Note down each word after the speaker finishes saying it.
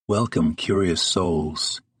Welcome, curious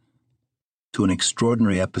souls, to an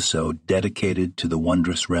extraordinary episode dedicated to the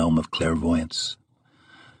wondrous realm of clairvoyance.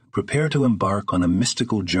 Prepare to embark on a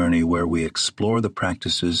mystical journey where we explore the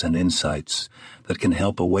practices and insights that can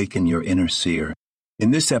help awaken your inner seer.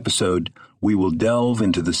 In this episode, we will delve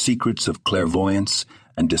into the secrets of clairvoyance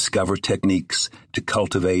and discover techniques to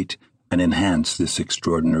cultivate and enhance this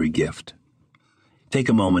extraordinary gift. Take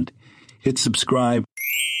a moment, hit subscribe.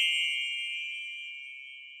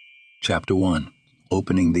 Chapter 1.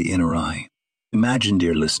 Opening the Inner Eye. Imagine,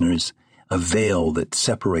 dear listeners, a veil that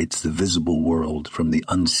separates the visible world from the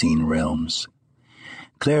unseen realms.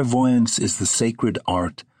 Clairvoyance is the sacred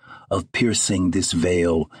art of piercing this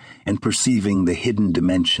veil and perceiving the hidden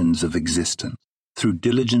dimensions of existence. Through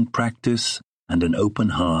diligent practice and an open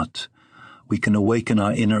heart, we can awaken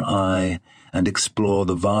our inner eye and explore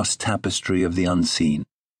the vast tapestry of the unseen.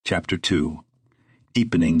 Chapter 2.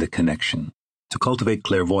 Deepening the connection. To cultivate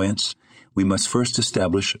clairvoyance, we must first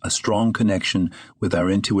establish a strong connection with our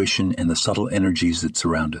intuition and the subtle energies that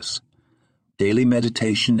surround us. Daily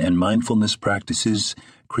meditation and mindfulness practices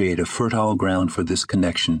create a fertile ground for this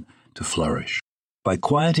connection to flourish. By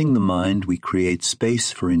quieting the mind, we create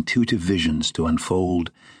space for intuitive visions to unfold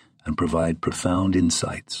and provide profound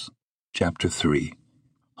insights. Chapter 3.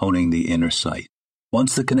 Honing the Inner Sight.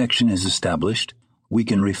 Once the connection is established, we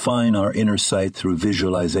can refine our inner sight through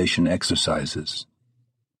visualization exercises.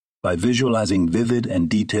 By visualizing vivid and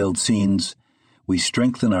detailed scenes, we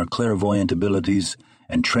strengthen our clairvoyant abilities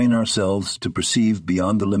and train ourselves to perceive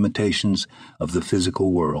beyond the limitations of the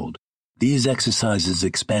physical world. These exercises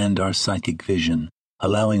expand our psychic vision,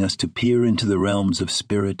 allowing us to peer into the realms of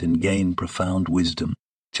spirit and gain profound wisdom.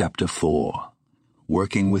 Chapter 4.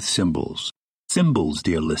 Working with Symbols. Symbols,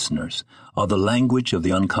 dear listeners, are the language of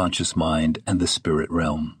the unconscious mind and the spirit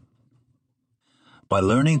realm. By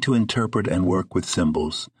learning to interpret and work with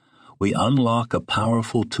symbols, we unlock a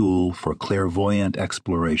powerful tool for clairvoyant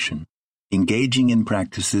exploration. Engaging in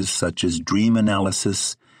practices such as dream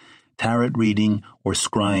analysis, tarot reading, or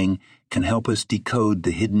scrying can help us decode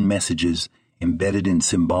the hidden messages embedded in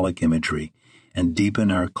symbolic imagery and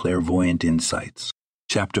deepen our clairvoyant insights.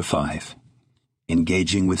 Chapter 5.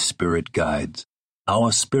 Engaging with spirit guides.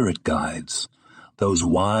 Our spirit guides, those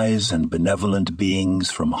wise and benevolent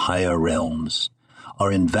beings from higher realms,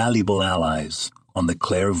 are invaluable allies on the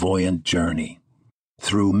clairvoyant journey.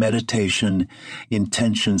 Through meditation,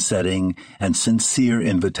 intention setting, and sincere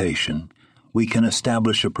invitation, we can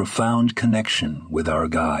establish a profound connection with our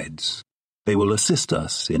guides. They will assist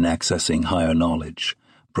us in accessing higher knowledge,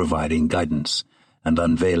 providing guidance, and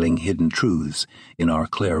unveiling hidden truths in our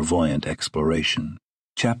clairvoyant exploration.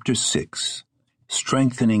 Chapter 6.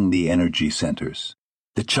 Strengthening the energy centers.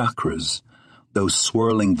 The chakras, those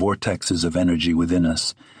swirling vortexes of energy within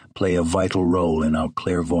us, play a vital role in our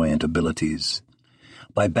clairvoyant abilities.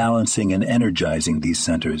 By balancing and energizing these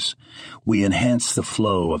centers, we enhance the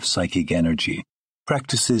flow of psychic energy.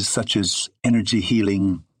 Practices such as energy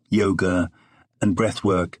healing, yoga, and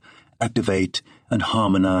breathwork activate and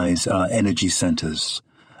harmonize our energy centers,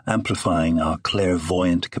 amplifying our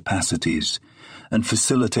clairvoyant capacities and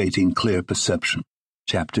facilitating clear perception.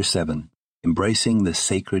 Chapter 7. Embracing the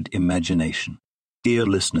Sacred Imagination. Dear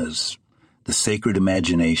listeners, the sacred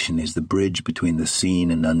imagination is the bridge between the seen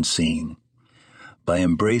and unseen. By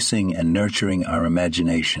embracing and nurturing our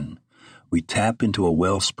imagination, we tap into a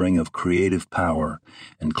wellspring of creative power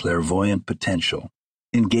and clairvoyant potential.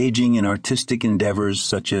 Engaging in artistic endeavors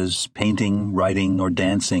such as painting, writing, or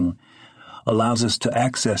dancing allows us to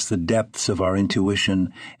access the depths of our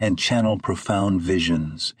intuition and channel profound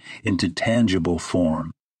visions into tangible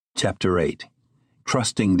form. Chapter 8.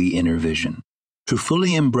 Trusting the Inner Vision. To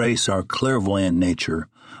fully embrace our clairvoyant nature,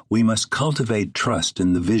 we must cultivate trust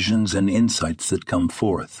in the visions and insights that come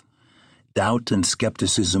forth. Doubt and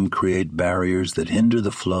skepticism create barriers that hinder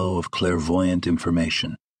the flow of clairvoyant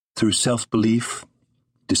information. Through self-belief,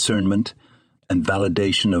 discernment, and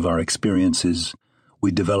validation of our experiences,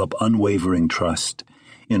 we develop unwavering trust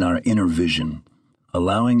in our inner vision,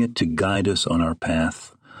 allowing it to guide us on our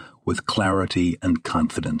path with clarity and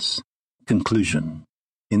confidence. Conclusion.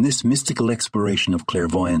 In this mystical exploration of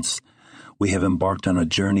clairvoyance, we have embarked on a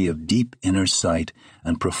journey of deep inner sight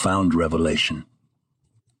and profound revelation.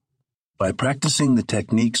 By practicing the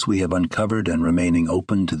techniques we have uncovered and remaining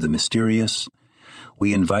open to the mysterious,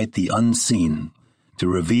 we invite the unseen to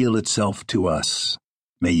reveal itself to us.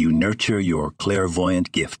 May you nurture your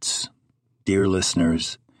clairvoyant gifts, dear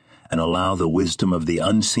listeners, and allow the wisdom of the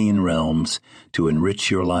unseen realms to enrich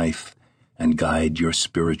your life and guide your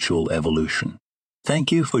spiritual evolution.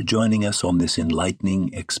 Thank you for joining us on this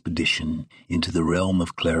enlightening expedition into the realm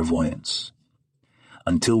of clairvoyance.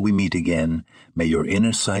 Until we meet again, may your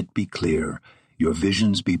inner sight be clear, your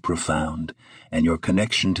visions be profound, and your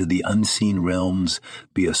connection to the unseen realms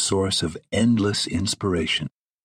be a source of endless inspiration.